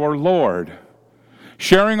Christ our Lord.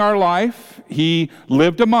 Sharing our life, he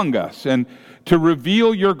lived among us, and to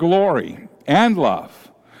reveal your glory and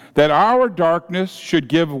love, that our darkness should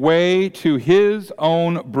give way to his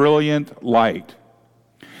own brilliant light.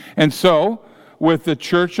 And so, with the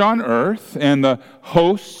church on earth and the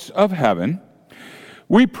hosts of heaven,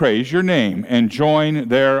 we praise your name and join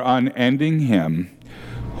their unending hymn.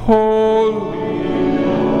 Holy.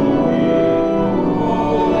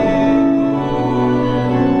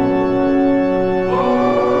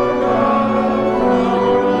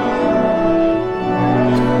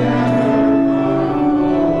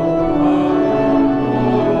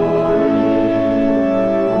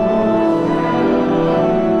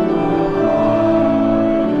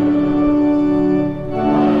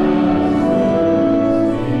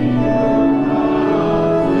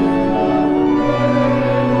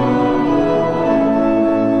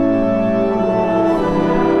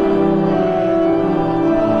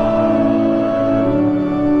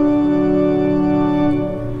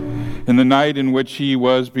 In the night in which he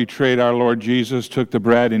was betrayed, our Lord Jesus took the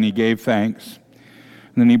bread and he gave thanks.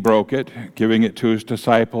 And then he broke it, giving it to his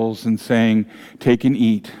disciples and saying, "Take and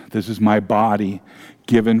eat. This is my body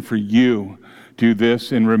given for you. Do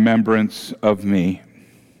this in remembrance of me."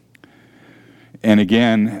 And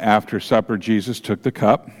again, after supper, Jesus took the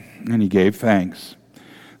cup and he gave thanks.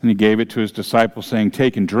 And he gave it to his disciples, saying,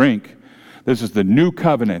 "Take and drink. This is the new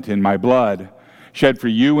covenant in my blood, shed for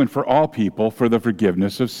you and for all people for the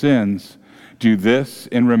forgiveness of sins. Do this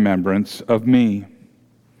in remembrance of me."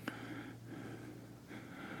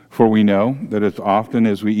 For we know that as often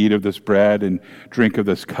as we eat of this bread and drink of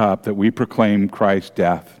this cup, that we proclaim Christ's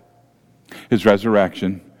death, his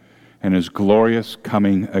resurrection, and his glorious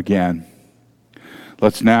coming again.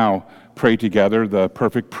 Let's now pray together the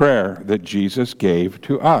perfect prayer that Jesus gave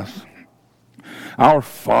to us. Our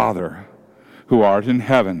Father, who art in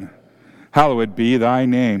heaven, hallowed be thy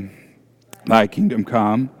name. Thy kingdom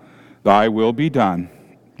come, thy will be done,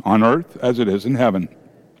 on earth as it is in heaven.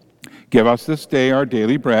 Give us this day our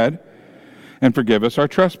daily bread, and forgive us our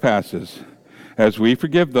trespasses, as we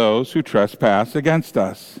forgive those who trespass against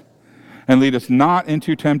us. And lead us not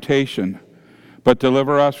into temptation, but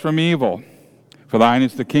deliver us from evil. For thine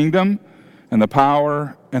is the kingdom, and the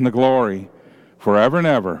power, and the glory, forever and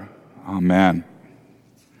ever. Amen.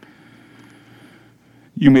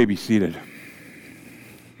 You may be seated.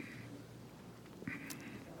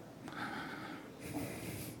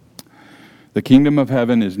 The kingdom of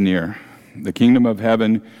heaven is near. The kingdom of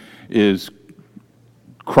heaven is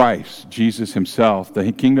Christ, Jesus himself.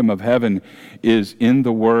 The kingdom of heaven is in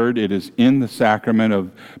the Word. It is in the sacrament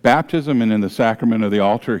of baptism and in the sacrament of the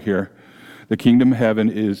altar here. The kingdom of heaven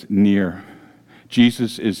is near.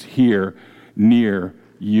 Jesus is here, near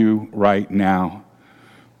you right now.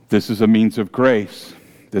 This is a means of grace.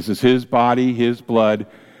 This is his body, his blood,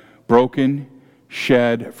 broken,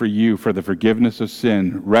 shed for you for the forgiveness of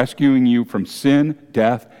sin, rescuing you from sin,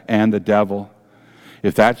 death, and the devil.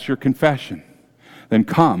 If that's your confession, then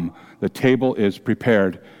come. The table is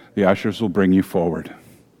prepared. The ushers will bring you forward.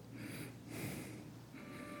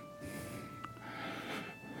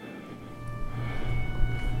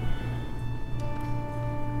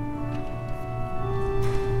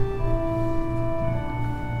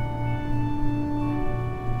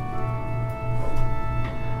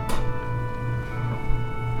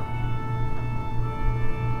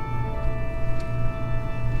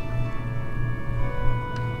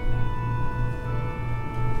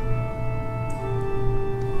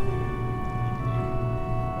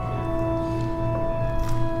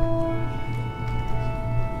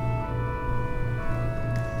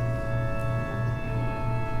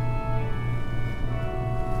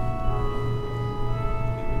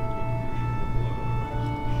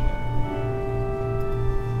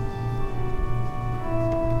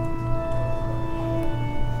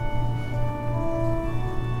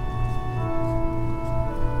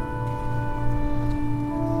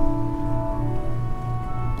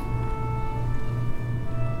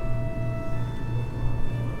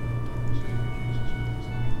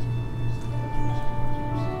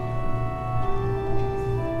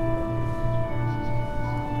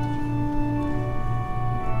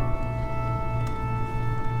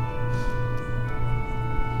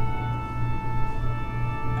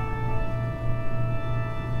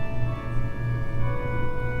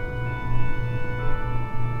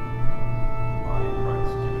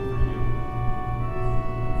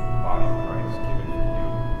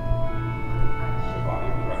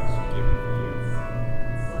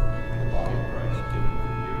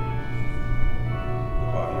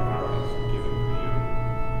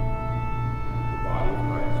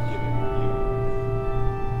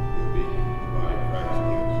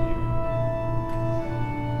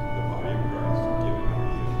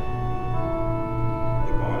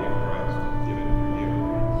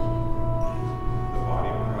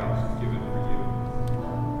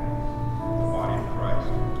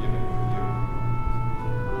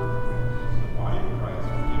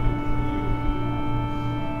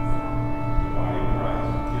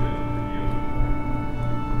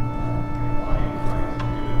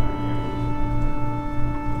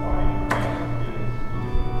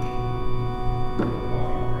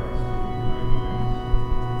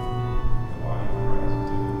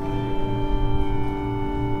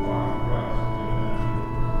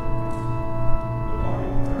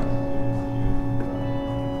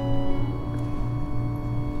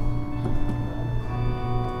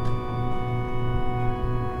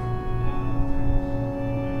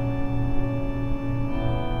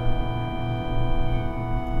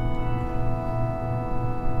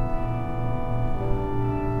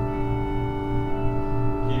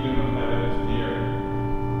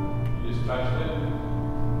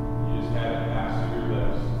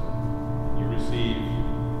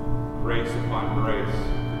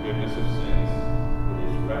 forgiveness of sins. It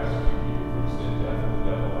has rescued you from sin, death, and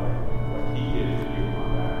the devil by what he did for you on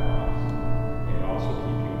that cross. And it also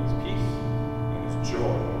keep you in his peace and his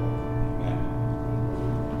joy. Amen.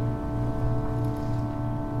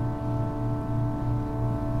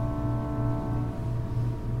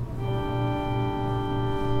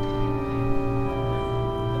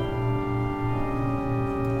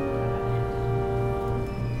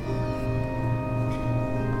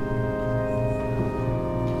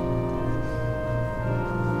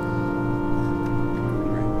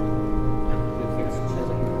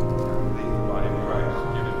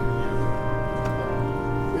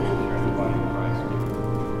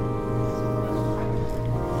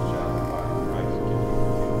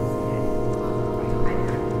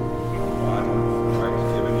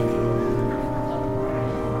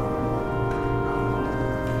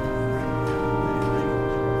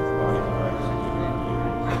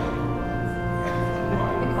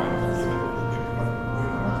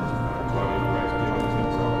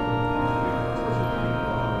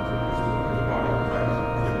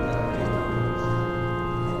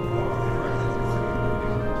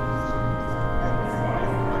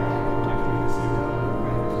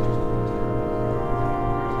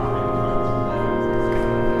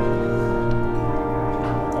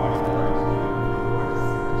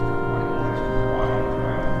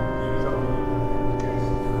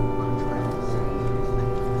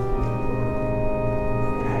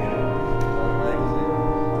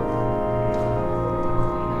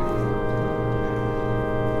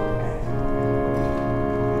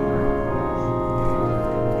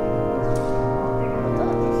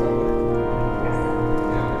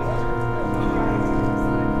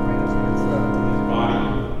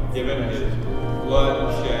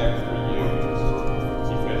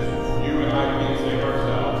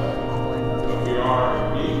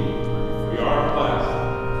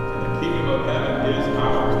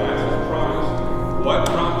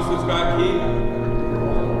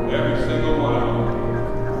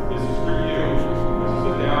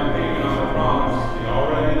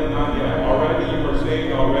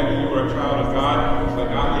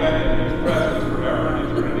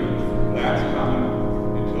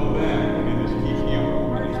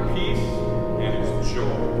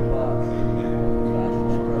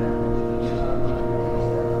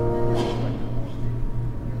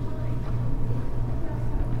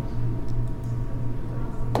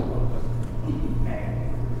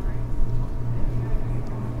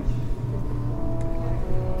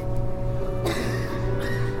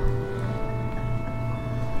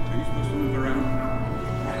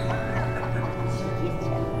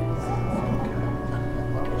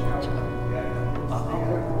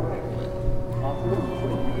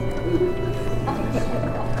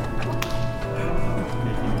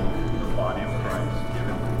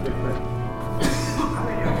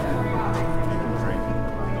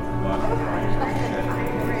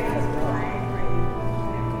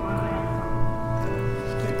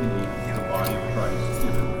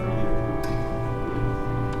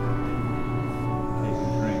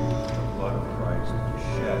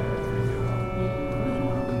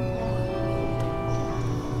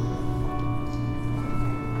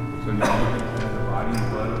 So now we can have the body and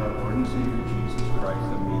blood of our Lord and Savior Jesus Christ,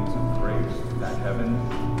 the means of grace, that heaven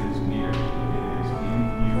is near. It is in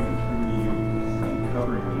you and through you and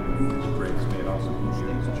covering you in His grace. May it also give you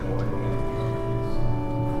His joy and His peace.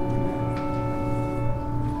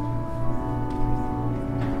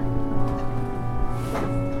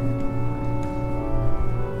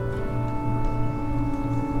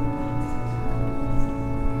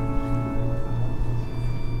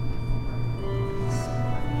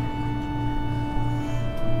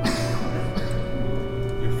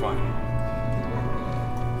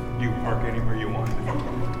 Park anywhere you want.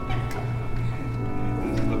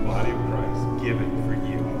 This is the body of Christ given for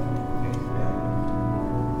you.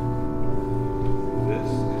 This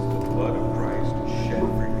is the blood of Christ shed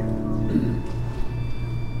for you.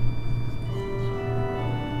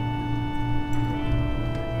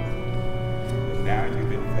 And now you've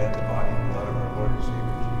been fed the body and blood of our Lord and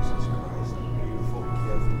Savior Jesus Christ, a beautiful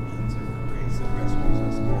gift, means of grace that rescues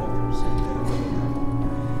us all from sin, death, and the devil.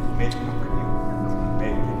 May it comfort you. May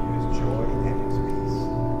it give you His joy and His peace.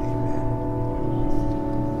 Amen.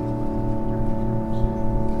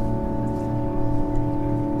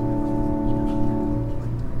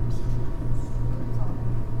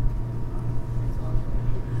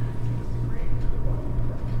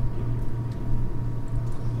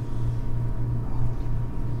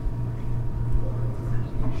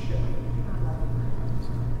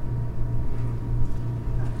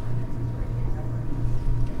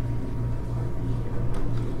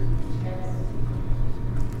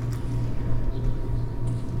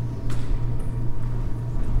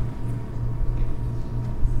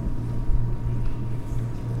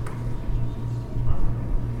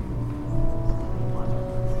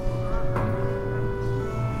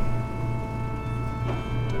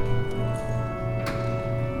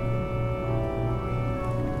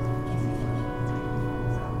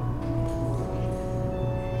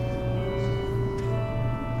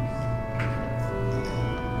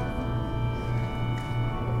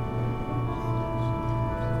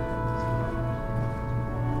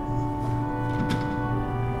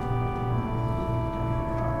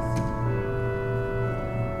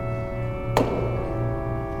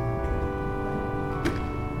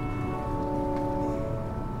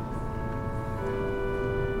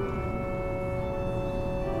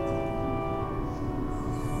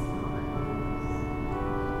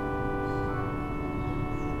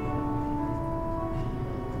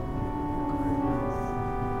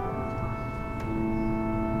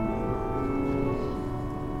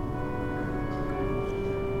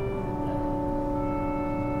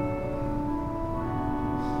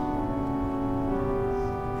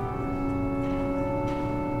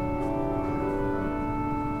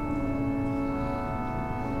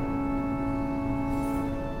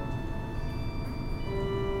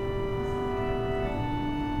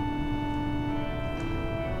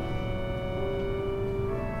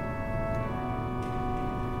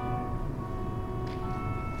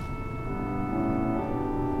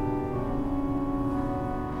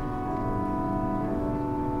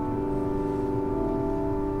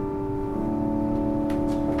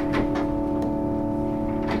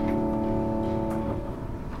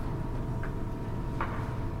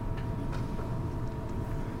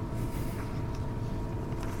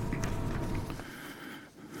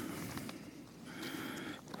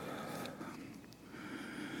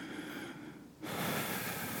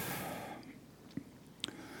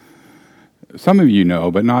 some of you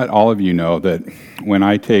know, but not all of you know, that when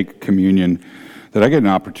I take communion, that I get an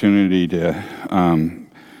opportunity to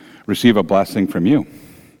receive a blessing from you.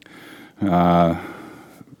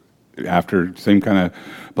 After same kind of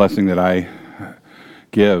blessing that I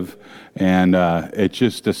give, and it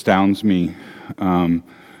just astounds me.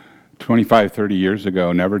 25, 30 years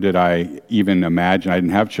ago, never did I even imagine, I didn't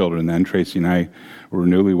have children then, Tracy and I were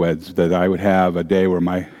newlyweds, that I would have a day where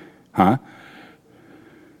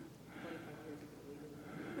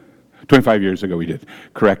 25 years ago we did.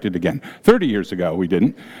 Corrected again. 30 years ago we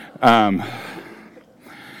didn't. But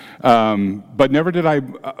never did I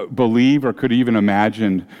believe or could even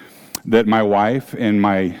imagine that my wife and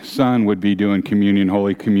my son would be doing communion,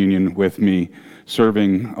 Holy Communion with me,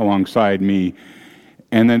 serving alongside me,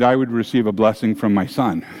 and that I would receive a blessing from my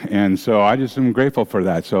son. And so I just am grateful for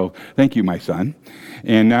that. So thank you, my son.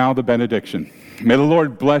 And now the benediction. May the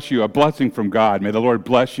Lord bless you, a blessing from God. May the Lord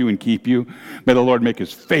bless you and keep you. May the Lord make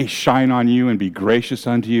his face shine on you and be gracious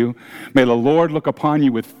unto you. May the Lord look upon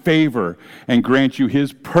you with favor and grant you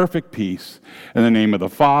his perfect peace. In the name of the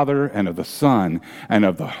Father, and of the Son, and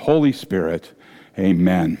of the Holy Spirit.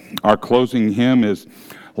 Amen. Our closing hymn is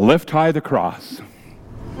Lift High the Cross.